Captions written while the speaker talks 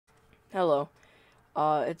Hello,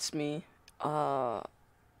 it's me. Uh,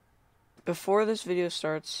 Before this video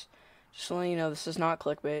starts, just to let you know, this is not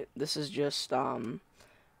clickbait. This is just, an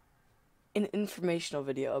informational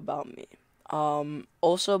video about me.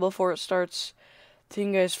 Also, before it starts, thank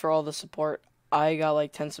you guys for all the support. I got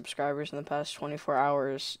like 10 subscribers in the past 24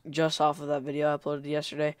 hours just off of that video I uploaded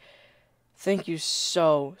yesterday. Thank you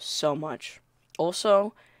so much.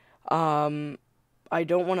 Also, I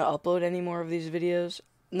don't want to upload any more of these videos.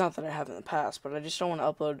 Not that I have in the past, but I just don't want to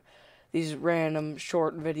upload these random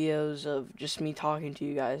short videos of just me talking to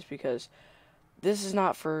you guys because this is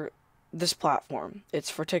not for this platform. It's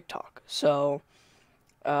for TikTok. So,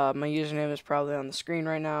 my username is probably on the screen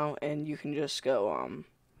right now, and you can just go,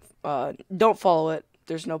 don't follow it.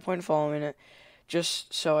 There's no point in following it,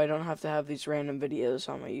 just so I don't have to have these random videos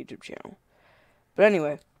on my YouTube channel. But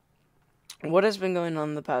anyway, what has been going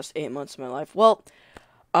on the past 8 months of my life? Well,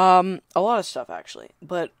 a lot of stuff actually,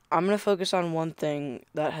 but I'm gonna focus on one thing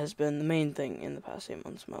that has been the main thing in the past 8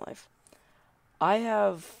 months of my life. I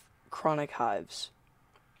have chronic hives.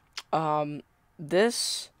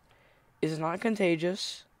 This is not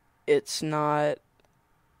contagious. It's not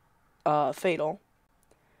fatal.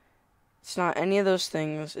 It's not any of those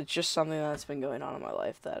things. It's just something that's been going on in my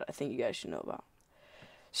life that I think you guys should know about.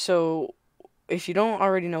 So, if you don't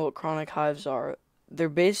already know what chronic hives are, they're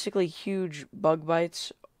basically huge bug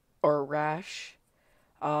bites or rash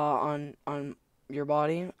on your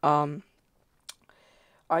body. I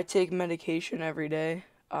take medication every day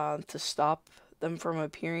to stop them from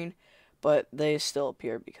appearing, but they still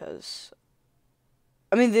appear because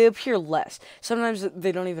they appear less. Sometimes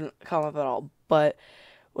they don't even come up at all, but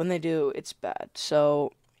when they do, it's bad.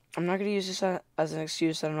 So I'm not gonna use this as an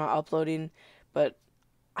excuse that I'm not uploading, but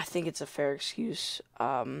I think it's a fair excuse.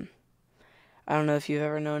 I don't know if you've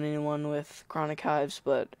ever known anyone with chronic hives,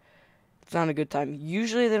 but it's not a good time.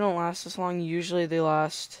 Usually they don't last this long. Usually they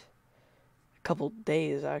last a couple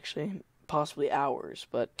days, actually, possibly hours.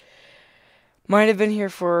 But might have been here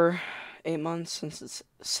for 8 months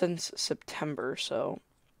since September. So,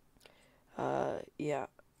 yeah,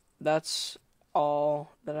 that's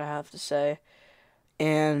all that I have to say.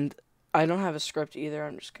 And I don't have a script either.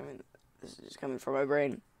 This is just coming from my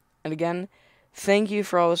brain. And again, thank you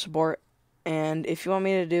for all the support. And if you want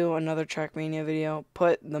me to do another Trackmania video,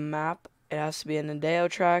 put the map. It has to be an Nadeo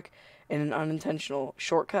track and an unintentional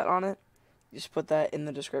shortcut on it. Just put that in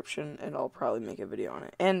the description, and I'll probably make a video on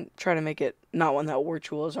it. And try to make it not one that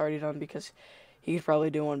Warchul has already done, because he could probably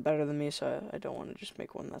do one better than me, so I don't want to just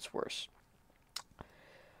make one that's worse.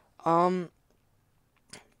 Yeah,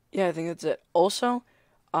 I think that's it. Also,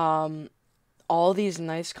 all these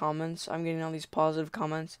nice comments, I'm getting all these positive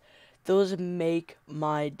comments, those make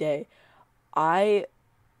my day. I'm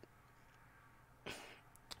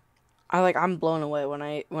blown away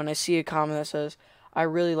when I see a comment that says, I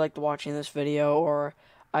really liked watching this video, or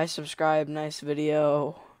I subscribe, nice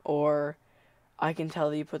video, or I can tell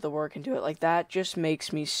that you put the work into it. Like, that just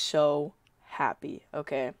makes me so happy,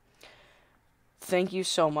 okay? Thank you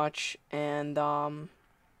so much, and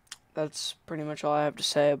that's pretty much all I have to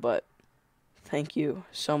say, but thank you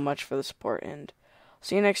so much for the support, and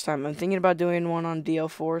see you next time. I'm thinking about doing one on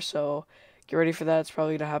DO4, so get ready for that. It's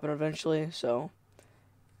probably going to happen eventually, so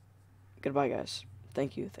goodbye, guys.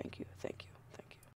 Thank you.